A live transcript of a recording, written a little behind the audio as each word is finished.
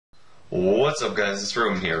What's up guys, it's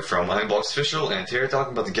Roman here from Unbox Official, and today we're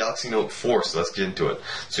talking about the Galaxy Note 4, so let's get into it.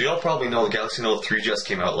 So y'all probably know the Galaxy Note 3 just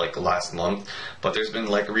came out like last month, but there's been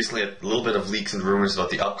like recently a little bit of leaks and rumors about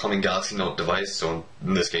the upcoming Galaxy Note device, so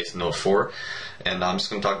in this case Note 4, and I'm just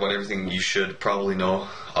going to talk about everything you should probably know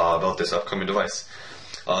about this upcoming device.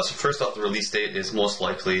 So first off, the release date is most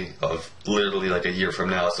likely of literally like a year from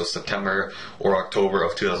now, so September or October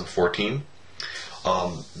of 2014.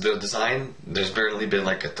 The design, there's barely been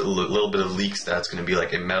like a little bit of leaks that it's going to be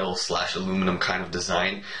like a metal / aluminum kind of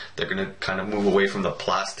design. They're going to kind of move away from the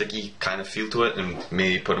plasticky kind of feel to it and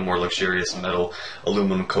maybe put a more luxurious metal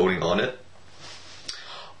aluminum coating on it.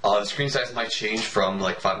 The screen size might change from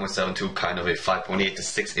like 5.7 to kind of a 5.8 to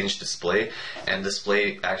 6-inch display, and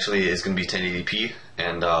display actually is going to be 1080p,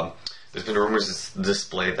 and there's been rumors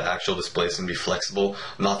the actual display is going to be flexible,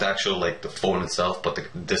 not the actual like the phone itself, but the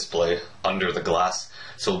display under the glass,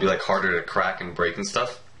 so it'll be like harder to crack and break and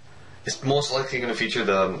stuff. It's most likely going to feature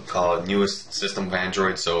the newest system of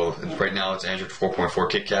Android, so right now it's Android 4.4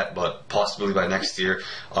 KitKat, but possibly by next year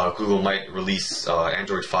Google might release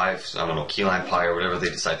Android 5, I don't know, Key Lime Pie or whatever they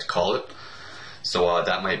decide to call it. So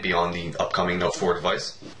that might be on the upcoming Note 4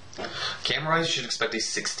 device. Camera-wise, you should expect a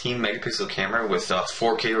 16 megapixel camera with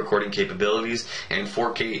 4K recording capabilities, and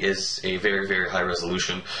 4K is a very, very high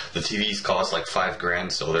resolution. The TVs cost like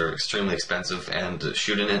 $5,000, so they're extremely expensive, and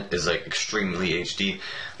shooting it is like extremely HD.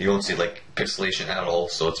 You don't see like pixelation at all,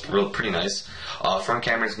 so it's pretty nice. Front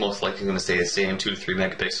camera is most likely going to stay the same, 2 to 3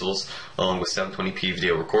 megapixels, along with 720p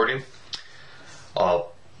video recording.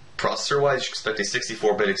 Processor-wise, you expect a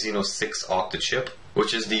 64-bit Exynos 6 Octa chip,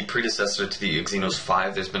 which is the predecessor to the Exynos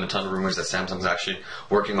 5. There's been a ton of rumors that Samsung's actually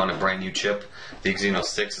working on a brand new chip. The Exynos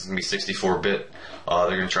 6 is going to be 64-bit. They're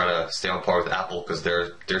going to try to stay on par with Apple because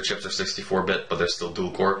their chips are 64-bit, but they're still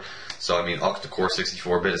dual-core. So I mean, octa-core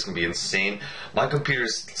 64-bit is going to be insane. My computer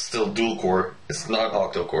is still dual-core. It's not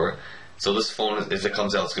octa-core. So this phone, if it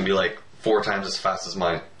comes out, it's going to be like 4 times as fast as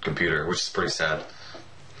my computer, which is pretty sad.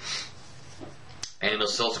 And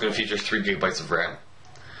it's also going to feature 3 GB of RAM.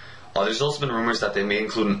 There's also been rumors that they may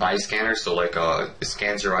include an eye scanner, so like it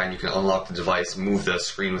scans your eye and you can unlock the device, move the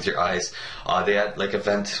screen with your eyes. They had like an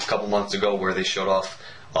event a couple months ago where they showed off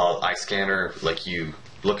eye scanner, like you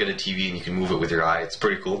look at a TV and you can move it with your eye. It's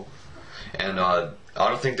pretty cool. And I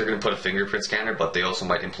don't think they're going to put a fingerprint scanner, but they also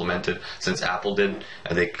might implement it since Apple did,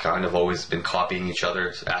 and they kind of always been copying each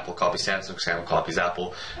other. Apple copies Samsung, Samsung copies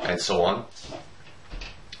Apple, and so on.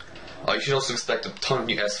 You should also expect a ton of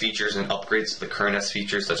new S features and upgrades to the current S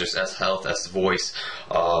features, such as S Health, S Voice,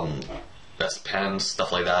 S Pen,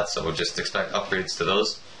 stuff like that, so just expect upgrades to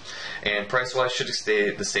those. And price-wise, should stay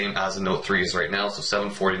the same as the Note 3 is right now, so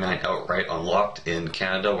 $749 outright unlocked in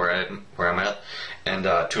Canada, where I'm at, and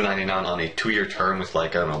 $299 on a 2-year term with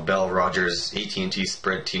like, I don't know, Bell, Rogers, AT&T,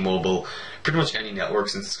 Sprint, T-Mobile, pretty much any network,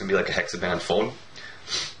 since it's going to be like a hexaband phone.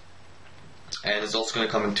 And it's also going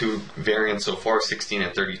to come in 2 variants so far, 16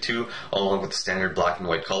 and 32, along with the standard black and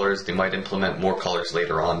white colors. They might implement more colors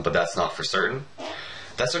later on, but that's not for certain.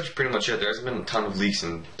 That's actually pretty much it. There hasn't been a ton of leaks,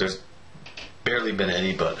 and there's barely been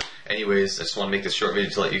any, but anyways, I just want to make this short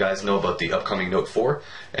video to let you guys know about the upcoming Note 4.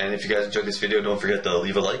 And if you guys enjoyed this video, don't forget to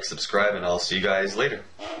leave a like, subscribe, and I'll see you guys later.